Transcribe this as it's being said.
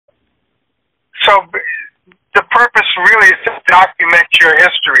so the purpose really is to document your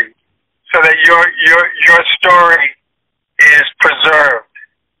history so that your story is preserved,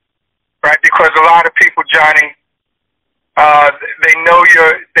 right? Because a lot of people, Johnny, they know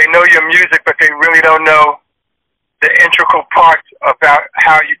your music, but they really don't know the integral parts about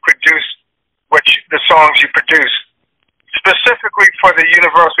how you produce the songs you produce. Specifically for the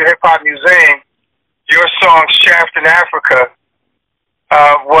Universal Hip Hop Museum, your song "Shaft in Africa"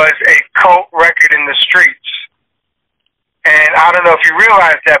 was a cult record in the streets. And I don't know if you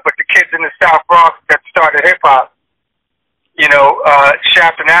realize that, but the kids in the South Bronx that started hip hop,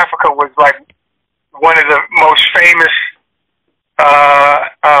 "Shaft in Africa" was like one of the most famous,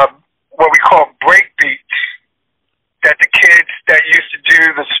 what we call break beats, that the kids that used to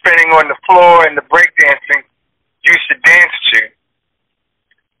do the spinning on the floor and the break dancing used to dance to.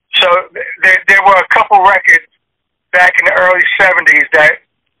 So there were a couple records back in the early 70s that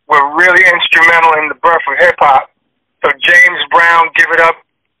were really instrumental in the birth of hip hop. So James Brown, "Give It Up"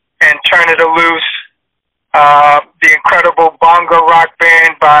 and "Turn It Loose," the incredible bongo rock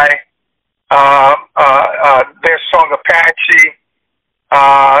band by their song Apache,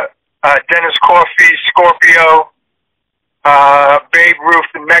 Dennis Coffey, Scorpio, Babe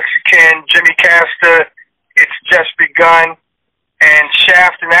Ruth the Mexican, Jimmy Castor, "It's Just Begun," and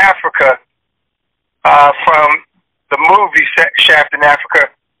 "Shaft in Africa" from the movie Shaft in Africa.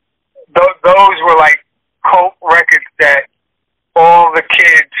 Those were like cult records that all the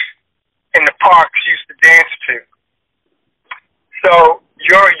kids in the parks used to dance to. So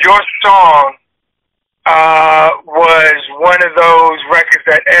your song was one of those records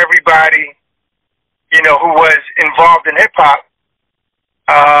that everybody, who was involved in hip hop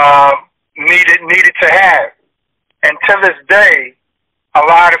needed to have. And to this day, a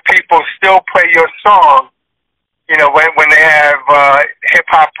lot of people still play your song, when they have hip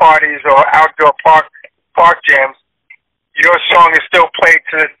hop parties or outdoor park jams. Your song is still played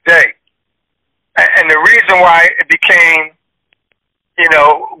to this day. And the reason why it became,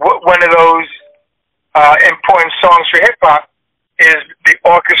 one of those important songs for hip hop is the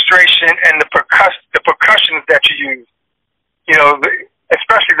orchestration and the percussions that you use.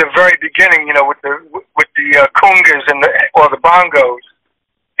 Especially the very beginning, with the congas and or the bongos,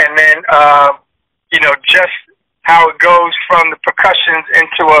 and then just how it goes from the percussions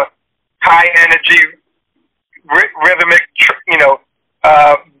into a high energy rhythmic,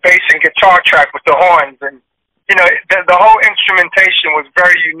 bass and guitar track with the horns, and the whole instrumentation was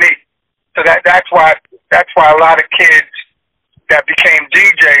very unique. So that's why a lot of kids that became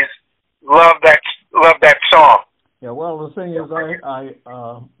DJs love that song. Yeah, well, the thing is,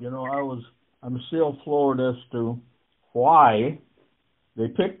 I'm still floored as to why they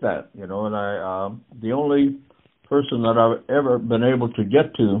picked that, and the only person that I've ever been able to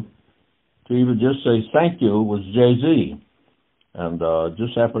get to even just say thank you was Jay-Z. And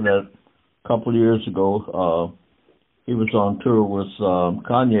just happened that a couple of years ago, he was on tour with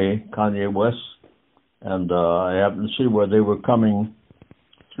Kanye West, and I happened to see where they were coming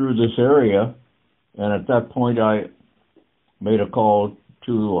through this area, and at that point I made a call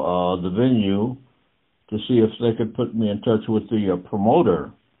to the venue to see if they could put me in touch with the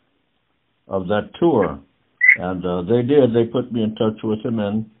promoter of that tour, and they did. They put me in touch with him,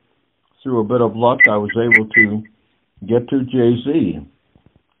 and through a bit of luck, I was able to get to Jay-Z,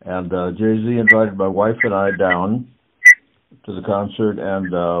 and Jay-Z invited my wife and I down to the concert,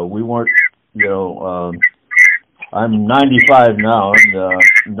 and we weren't, I'm 95 now, and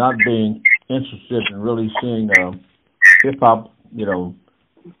not being interested in really seeing a hip-hop,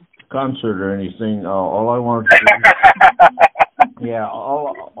 concert or anything. All I wanted to do,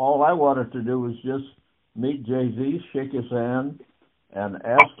 all I wanted to do was just meet Jay-Z, shake his hand, and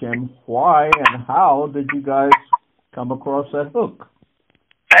ask him why and how did you guys come across that hook?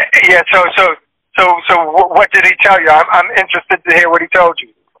 Yeah. So what did he tell you? I'm interested to hear what he told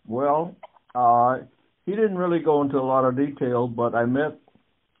you. Well, he didn't really go into a lot of detail, but I met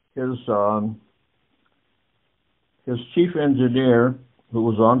his chief engineer who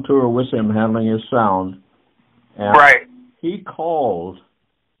was on tour with him handling his sound, and right. He called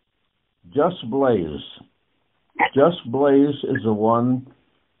Just Blaze. Just Blaze is the one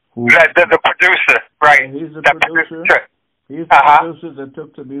who... The producer, right. He's the producer. He's the producer that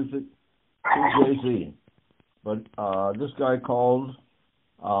took the music to Jay-Z. But this guy called,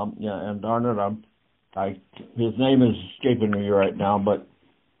 and darn it, his name is escaping me right now, but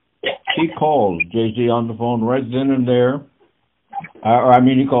he called Jay-Z on the phone right then and there.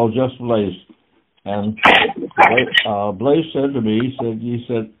 He called Just Blaze. And Blaze said to me, he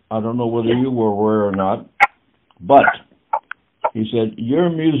said, I don't know whether you were aware or not, but he said, your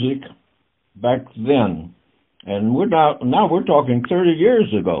music back then. And now we're talking 30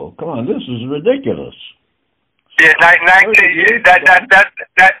 years ago. Come on, this is ridiculous. Yeah,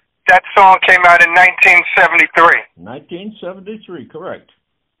 that song came out in 1973. 1973, correct.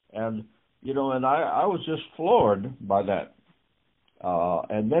 And, you know, and I was just floored by that.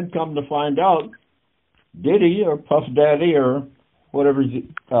 And then come to find out, Diddy or Puff Daddy or whatever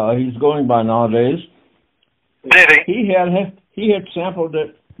he's going by nowadays, Diddy, he had sampled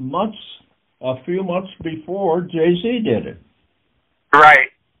it a few months before Jay-Z did it. right.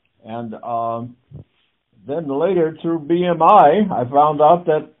 And then later through BMI, I found out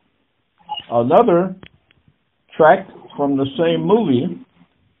that another track from the same movie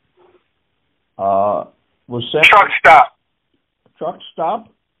was sampled. Truck Stop. Truck Stop.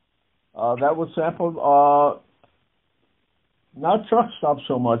 That was sampled. Not Truck Stop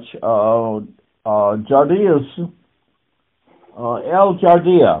so much. Jardia's El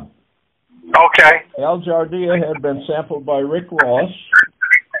Jardia. Okay. El Jardia had been sampled by Rick Ross,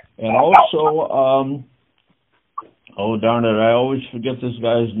 and also, oh darn it, I always forget this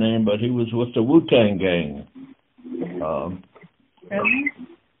guy's name, but he was with the Wu-Tang Gang.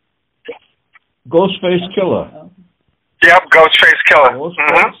 Ghostface Killer. Yep, Ghostface Killer.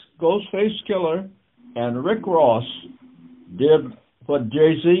 Ghostface Killer and Rick Ross did what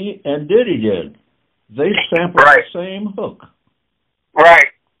Jay-Z and Diddy did. They sampled the same hook. Right.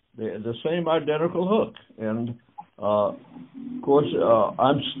 The same identical hook. And, of course,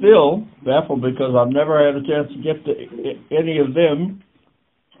 I'm still baffled because I've never had a chance to get to any of them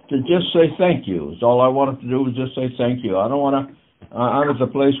to just say thank you. It's all I wanted to do was just say thank you. I don't want to, I'm at the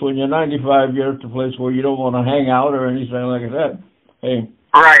place when you're 95, you're at the place where you don't want to hang out or anything like that. Hey,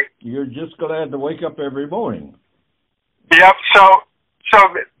 right. You're just going to have to wake up every morning. Yep. So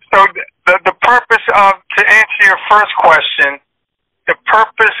the purpose of, to answer your first question, the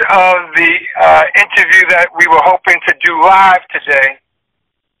purpose of the interview that we were hoping to do live today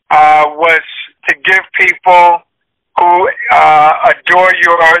was to give people who adore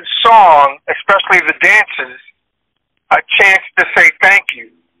your song, especially the dancers, a chance to say thank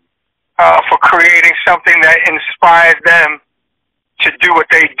you for creating something that inspires them to do what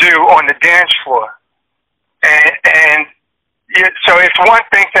they do on the dance floor. And so it's one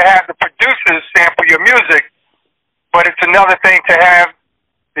thing to have the producers sample your music, but it's another thing to have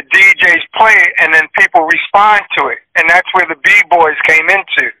the DJs play it and then people respond to it. And that's where the B-boys came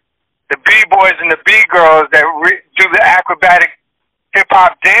into. The B-boys and the B-girls that do the acrobatic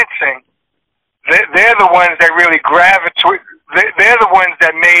hip-hop dancing, they're the ones that really gravitate. They're the ones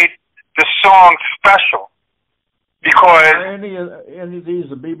that made the song special. Because any of these,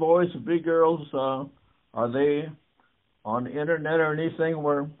 the B-boys, the B-girls, are they on the internet or anything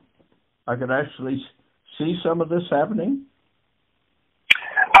where I could actually see some of this happening?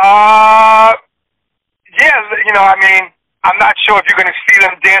 Yeah, you know, I mean, I'm not sure if you're going to see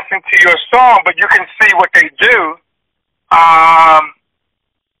them dancing to your song, but you can see what they do.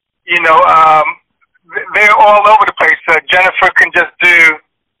 You know, they're all over the place. Jennifer can just do,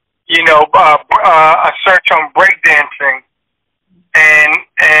 you know, a search on breakdancing, and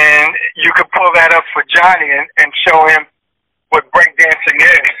you can pull that up for Johnny and show him what breakdancing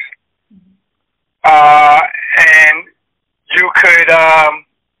is. And you could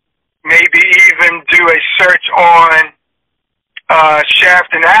maybe even do a search on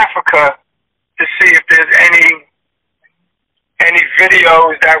Shaft in Africa to see if there's any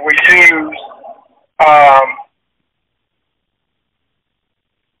videos that were used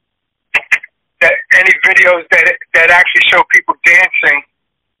any videos that actually show people dancing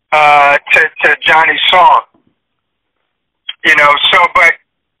to Johnny's song. You know, so, but,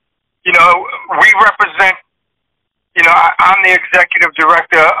 you know, we represent, you know, I'm the executive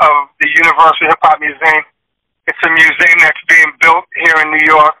director of the Universal Hip Hop Museum. It's a museum that's being built here in New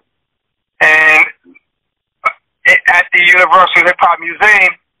York. And at the Universal Hip Hop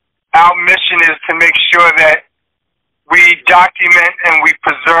Museum, our mission is to make sure that we document and we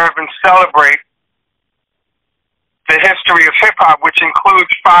preserve and celebrate the history of hip hop, which includes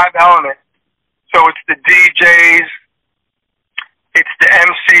 5 elements. So it's the DJs, it's the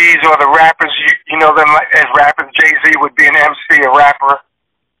MCs or the rappers, you know them as rappers. Jay-Z would be an MC, a rapper.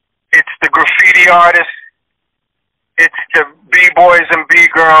 It's the graffiti artists, it's the B-boys and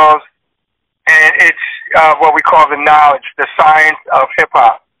B-girls, and it's what we call the knowledge, the science of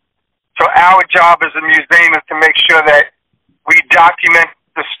hip-hop. So our job as a museum is to make sure that we document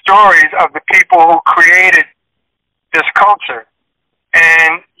the stories of the people who created this culture.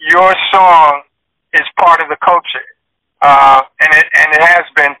 And your song is part of the culture. And it has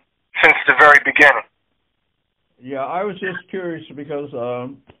been since the very beginning. Yeah, I was just curious because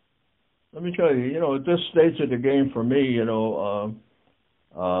let me tell you, at this stage of the game for me,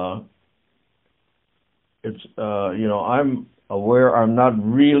 it's I'm aware I'm not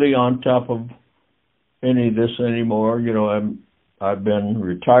really on top of any of this anymore. I've been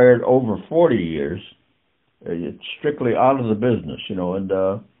retired over 40 years. It's strictly out of the business,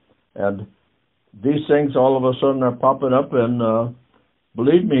 and these things all of a sudden are popping up, and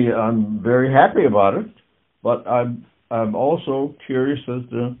believe me, I'm very happy about it. But I'm also curious as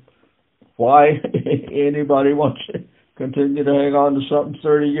to why anybody wants to continue to hang on to something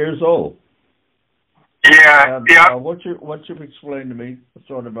 30 years old. Yeah, and, yeah. What you've explained to me,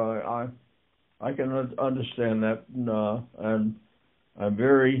 sort of, I can understand that, and I'm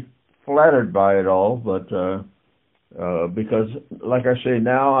very flattered by it all. But because, like I say,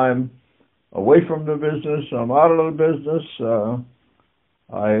 now I'm away from the business. I'm out of the business.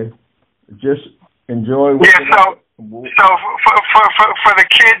 I just enjoy. Yeah. So for the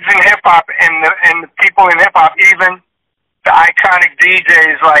kids in hip hop and the people in hip hop, even the iconic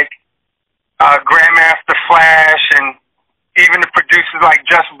DJs like Grandmaster Flash and even the producers like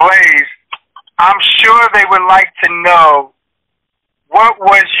Just Blaze, I'm sure they would like to know what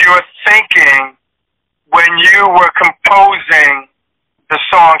was your thinking when you were composing the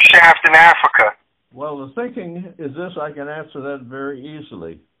song Shaft in Africa. Well, the thinking is this. I can answer that very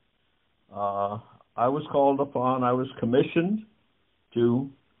easily. I was called upon, I was commissioned to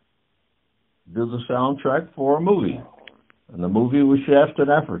do the soundtrack for a movie. And the movie was Shaft in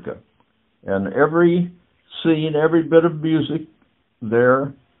Africa. And every scene, every bit of music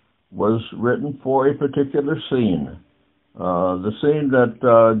there was written for a particular scene. The scene that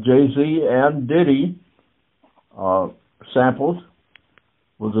Jay-Z and Diddy sampled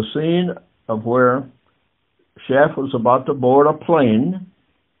was a scene of where Shaft was about to board a plane,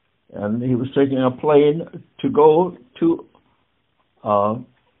 and he was taking a plane to go to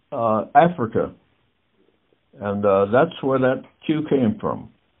Africa. And that's where that cue came from.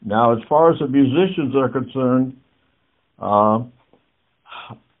 Now, as far as the musicians are concerned, I'm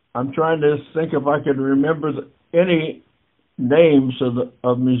trying to think if I can remember any names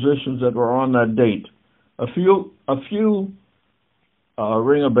of musicians that were on that date. A few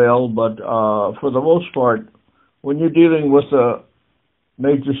ring a bell, but for the most part, when you're dealing with a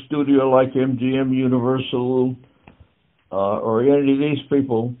major studio like MGM, Universal, or any of these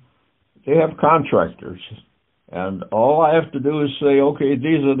people, they have contractors. And all I have to do is say, okay,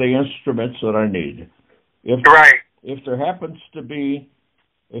 these are the instruments that I need. If there happens to be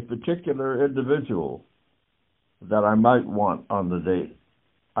a particular individual that I might want on the date,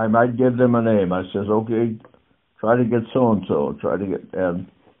 I might give them a name. I says, okay, try to get so-and-so,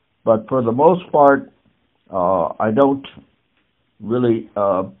 but for the most part, I don't really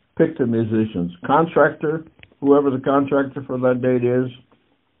pick the musicians. Contractor, whoever the contractor for that date is,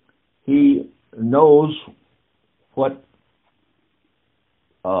 he knows what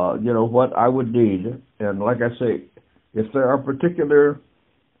what I would need. And like I say, if there are particular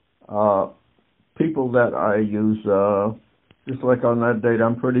people that I use, just like on that date,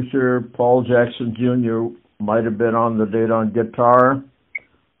 I'm pretty sure Paul Jackson Jr. might have been on the date on guitar.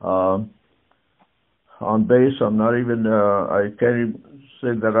 On bass, I'm not even, I can't even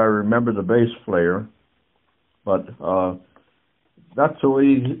say that I remember the bass player, but that's the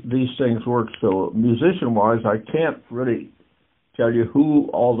way these things work. So musician-wise, I can't really tell you who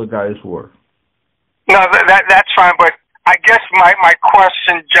all the guys were. No, that's fine, but I guess my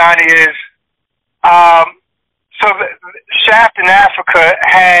question, Johnny, is, so the Shaft in Africa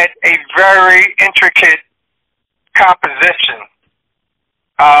had a very intricate composition.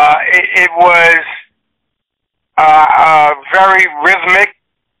 It was very rhythmic.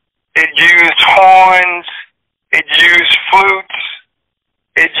 It used horns. It used flutes.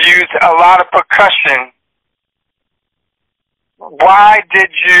 It used a lot of percussion. Why did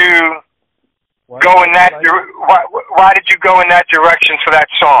you go in that? Why did you go in that direction for that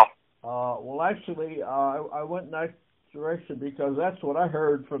song? Well, actually, I went in that direction because that's what I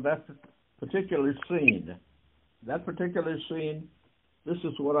heard from that particular scene. That particular scene, this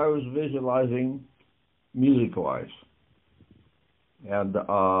is what I was visualizing music-wise. And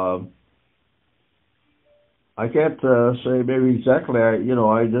I can't say maybe exactly.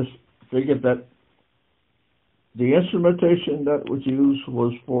 I just figured that the instrumentation that was used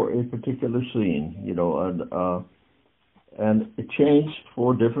was for a particular scene, and it changed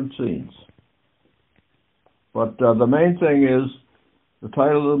for different scenes. But the main thing is the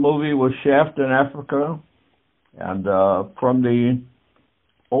title of the movie was Shaft in Africa, and from the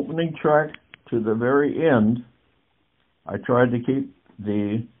opening track to the very end, I tried to keep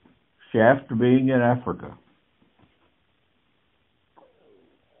the shaft being in Africa.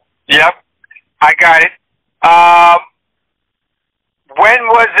 Yep. I got it. Um, when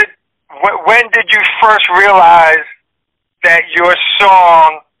was it? When did you first realize that your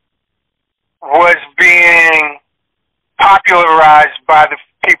song was being popularized by the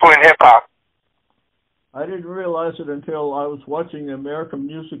people in hip hop? I didn't realize it until I was watching the American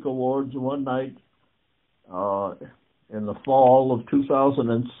Music Awards one night in the fall of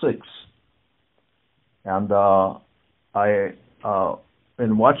 2006, and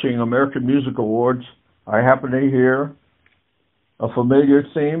in watching American Music Awards, I happened to hear a familiar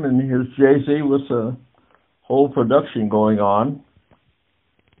theme, and here's Jay-Z with the whole production going on,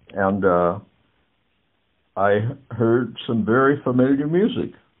 and I heard some very familiar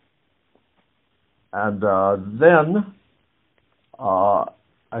music. And then,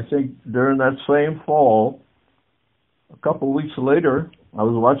 I think during that same fall, a couple of weeks later, I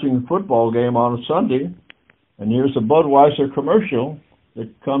was watching a football game on a Sunday, and here's a Budweiser commercial that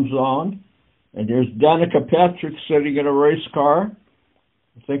comes on, and there's Danica Patrick sitting in a race car.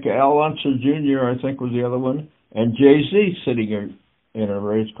 I think Al Unser Jr., I think, was the other one, and Jay-Z sitting in a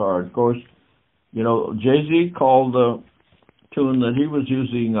race car. Of course, you know, Jay-Z called the tune that he was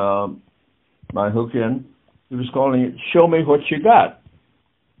using my hook in, he was calling it "Show Me What You Got,"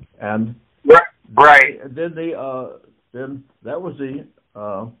 and right. Then that was the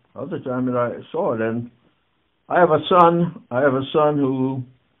other time that I saw it, and I have a son who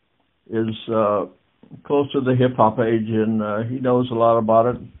is close to the hip hop age, and he knows a lot about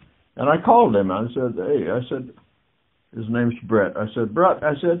it. And I called him. I said, "Hey," I said, his name's Brett. I said, "Brett,"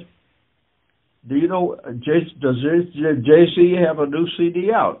 I said, "do you know does Jay-Z have a new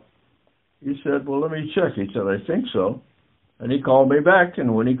CD out?" He said, "Well, let me check." He said, "I think so." And he called me back,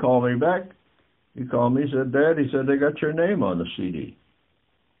 and when he called me back, he called me, he said, "Dad," he said, "they got your name on the CD.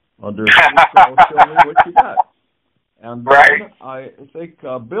 Under Show Me What You Got." And then I think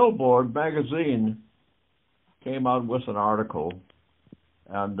Billboard magazine came out with an article,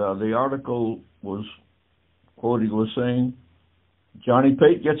 and the article was saying, "Johnny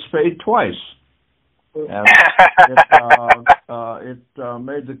Pate gets paid twice." And it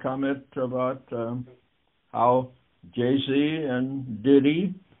made the comment about how Jay-Z and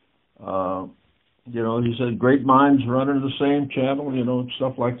Diddy, you know, he said great minds running the same channel, you know,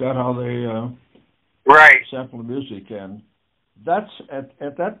 stuff like that, how they sample the music. And that's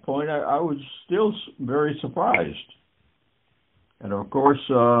at that point, I was still very surprised. And of course,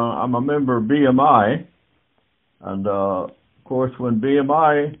 I'm a member of BMI, and of course, when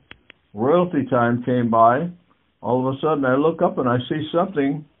BMI royalty time came by, all of a sudden I look up and I see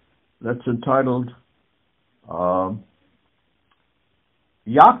something that's entitled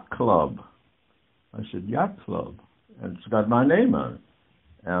Yacht Club. I said, "Yacht Club," and it's got my name on it.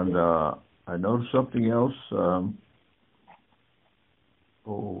 And I noticed something else.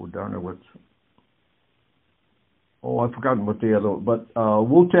 Oh, darn it, I've forgotten what the other, but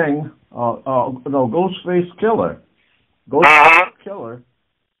Wu-Tang, Ghostface Killer,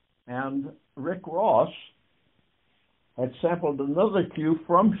 and Rick Ross had sampled another cue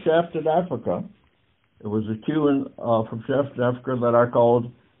from Shafted Africa. It was a cue from Shafted Africa that I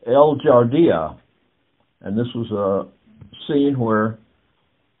called El Jardia. And this was a scene where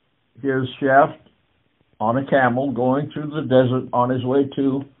here's Shaft on a camel going through the desert on his way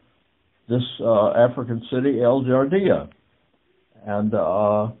to this African city, El Jardia. And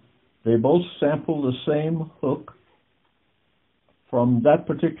they both sampled the same hook from that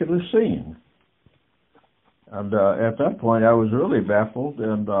particular scene. And at that point, I was really baffled,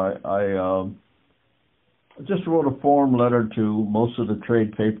 and I just wrote a form letter to most of the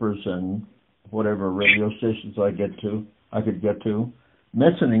trade papers and whatever radio stations I could get to,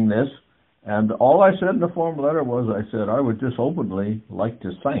 mentioning this. And all I said in the form letter was, I said, I would just openly like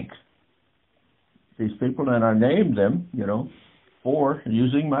to thank these people, and I named them, you know, for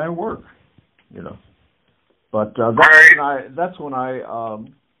using my work, you know. But that's when I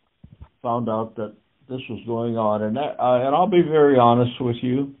found out that this was going on, and I'll be very honest with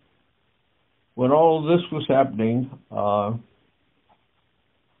you. When all of this was happening,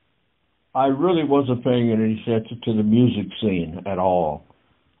 I really wasn't paying any attention to the music scene at all.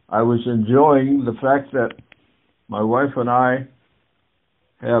 I was enjoying the fact that my wife and I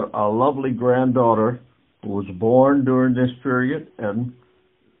had a lovely granddaughter who was born during this period, and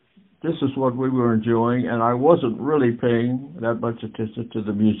this is what we were enjoying, and I wasn't really paying that much attention to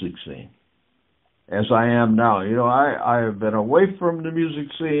the music scene as I am now. You know, I have been away from the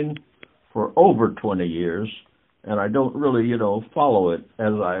music scene for over 20 years, and I don't really, you know, follow it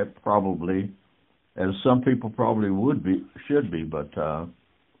as some people probably should be, but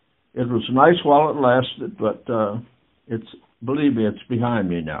it was nice while it lasted, but believe me, it's behind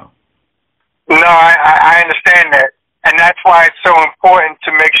me now. Now, No, I understand that. And that's why it's so important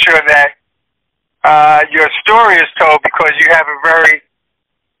to make sure that your story is told, because you have a very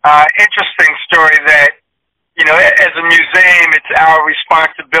interesting story that, you know, as a museum, it's our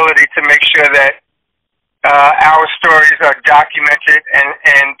responsibility to make sure that our stories are documented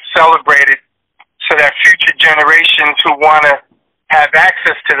and celebrated so that future generations who want to have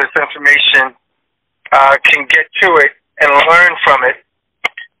access to this information can get to it and learn from it.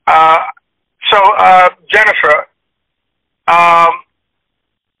 So, Jennifer,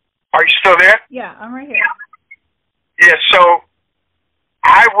 are you still there? Yeah, I'm right here. Yeah, so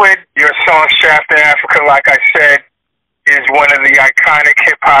your song Shaft in Africa, like I said, is one of the iconic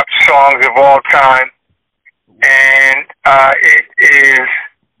hip-hop songs of all time. And it is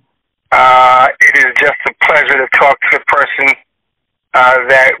just a pleasure to talk to the person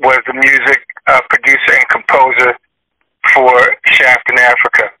that was the music producer and composer for Shaft in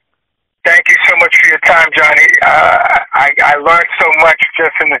Africa. Thank you so much for your time, Johnny. I learned so much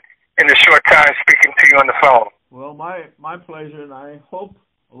just in the short time speaking to you on the phone. Well, my pleasure, and I hope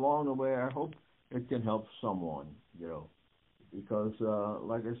along the way, I hope it can help someone, you know, because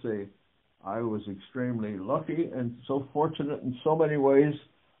like I say, I was extremely lucky and so fortunate in so many ways.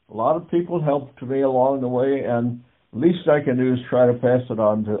 A lot of people helped me along the way, and the least I can do is try to pass it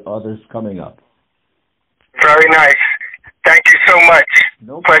on to others coming up. Very nice. Thank you so much.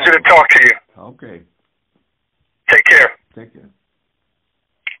 No Pleasure problem. to talk to you. Okay. Take care. Take care.